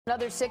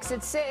Another 6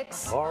 at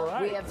 6. All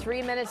right. We have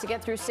 3 minutes to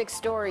get through 6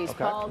 stories.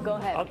 Okay. Paul, go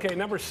ahead. Okay,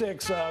 number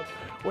 6.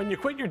 When you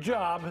quit your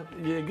job,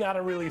 you got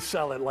to really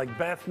sell it. Like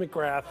Beth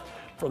McGrath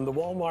from the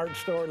Walmart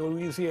store in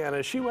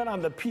Louisiana. She went on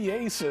the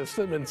PA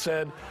system and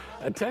said,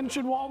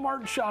 "Attention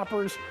Walmart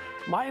shoppers,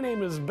 my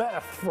name is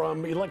Beth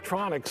from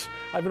electronics.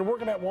 I've been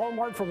working at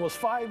Walmart for almost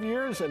 5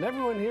 years, and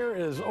everyone here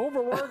is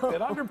overworked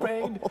and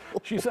underpaid."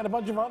 She said a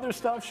bunch of other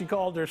stuff. She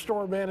called her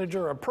store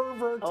manager a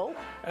pervert,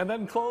 and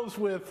then closed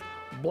with,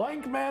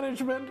 "Blank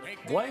management,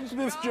 blank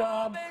this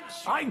job,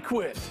 I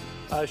quit."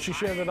 She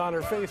shared it on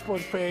her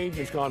Facebook page.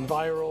 It's gone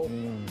viral.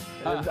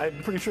 And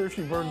I'm pretty sure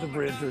she burned a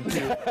bridge or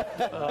two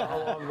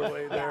along the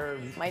way there.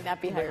 Might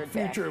not be hired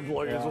back. Future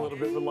employers a little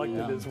bit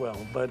reluctant as well,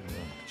 but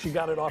she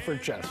got it off her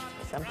chest.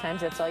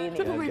 Sometimes that's all you need.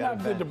 Typically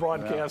not good to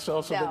broadcast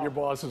also that No. your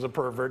boss is a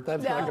pervert.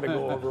 That's not going to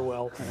go over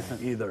well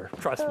either.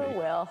 Trust me. Oh,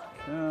 well.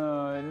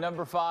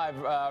 Number 5,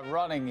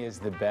 running is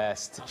the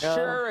best.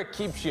 Sure, it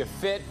keeps you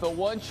fit, but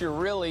once you're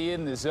really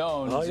in the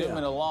zone,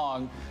 zooming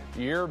along,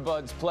 your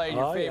earbuds play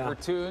your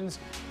favorite tunes,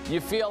 you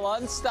feel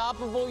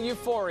unstoppable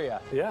euphoria.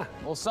 Yeah.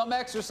 Well, some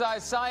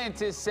exercise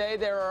scientists say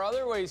there are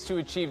other ways to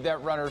achieve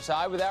that runner's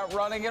high without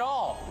running at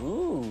all.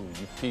 Ooh,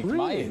 you piqued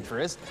my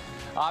interest.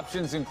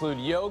 Options include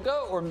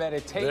yoga or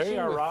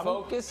meditation with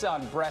focus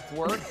on breath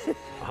work,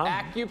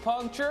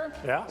 acupuncture,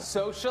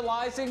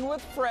 socializing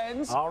with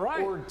friends,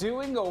 or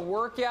doing a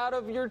workout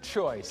of your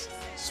choice.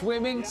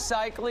 Swimming,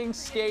 cycling,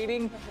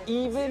 skating,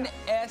 even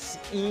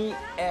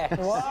SEX.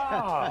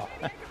 Wow.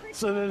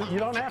 So you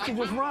don't have to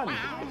just run.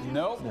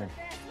 Nope.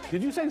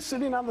 Did you say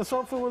sitting on the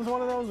sofa was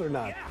one of those or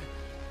not?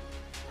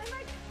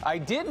 I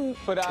didn't,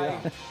 but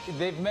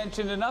they've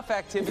mentioned enough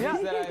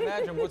activities that I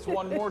imagine what's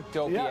one more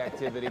dopey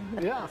activity.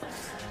 Yeah.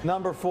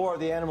 Number 4,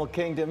 the animal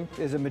kingdom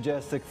is a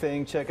majestic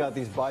thing. Check out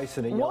these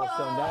bison in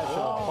Yellowstone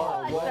National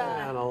Park.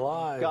 Man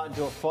alive. Got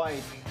into a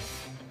fight.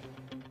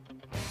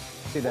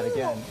 See that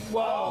again.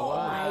 Whoa.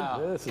 Wow.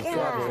 This is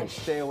troubling.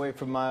 Stay away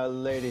from my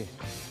lady.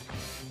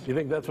 You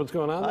think that's what's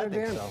going on there,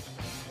 Dan? I think so.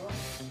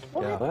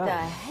 What the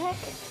heck?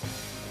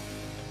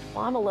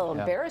 Well, I'm a little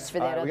embarrassed for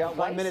that. We got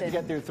 1 minute to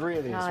get through 3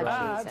 of these.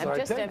 That's all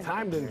right. Take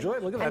time to enjoy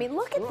it. Look at that. I mean,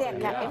 look at that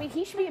guy. I mean,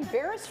 he should be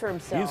embarrassed for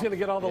himself. He's going to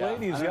get all the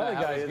ladies. The other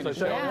guy is.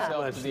 Show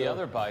himself to the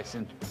other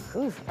bison.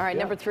 All right,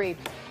 number 3.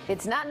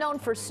 It's not known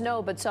for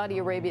snow, but Saudi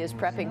Arabia is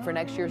prepping for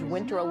next year's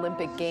Winter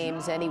Olympic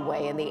Games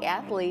anyway, and the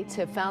athletes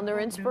have found their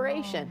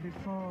inspiration.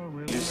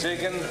 You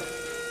zigging,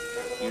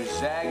 you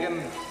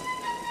zagging.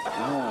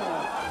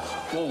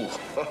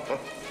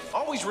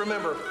 Always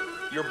remember,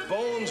 your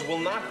bones will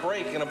not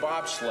break in a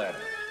bobsled.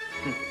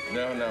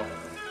 No,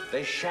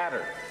 they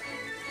shatter.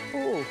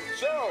 Ooh.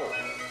 So,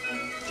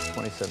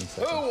 27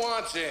 seconds. who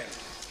wants in?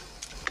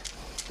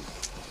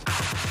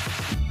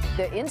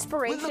 The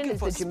inspiration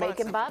is the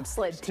Jamaican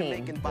bobsled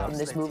team from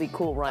this movie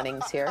Cool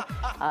Runnings here.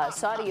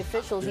 Saudi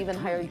officials even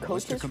hired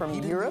coaches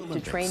from Europe to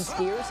train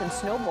skiers and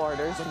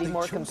snowboarders to be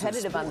more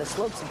competitive on the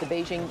slopes of the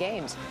Beijing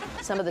Games.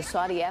 Some of the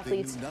Saudi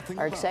athletes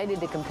are excited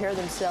to compare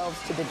themselves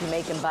to the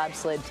Jamaican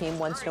bobsled team.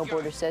 One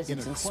snowboarder says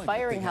it's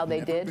inspiring how they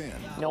did.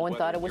 No one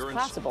thought it was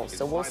possible,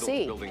 so we'll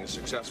see. Building a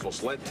successful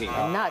sled team.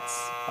 Nuts.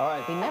 All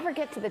right. We never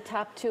get to the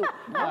top 2.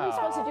 Are we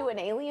supposed to do an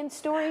alien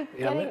story?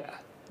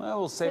 Well,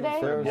 we'll save it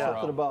for There was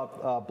something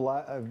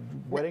about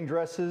wedding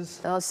dresses.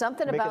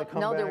 Something about,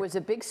 no, there was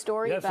a big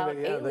story about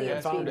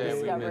aliens being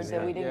discovered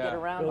that we didn't get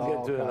around to. We'll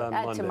get to it on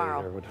Monday.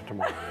 Tomorrow.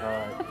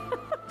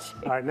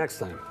 All right, next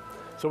time.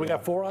 So we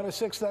got 4 out of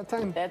 6 that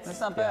time?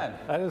 That's not bad.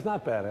 That is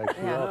not bad,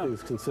 actually, all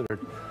things considered.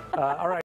 All right.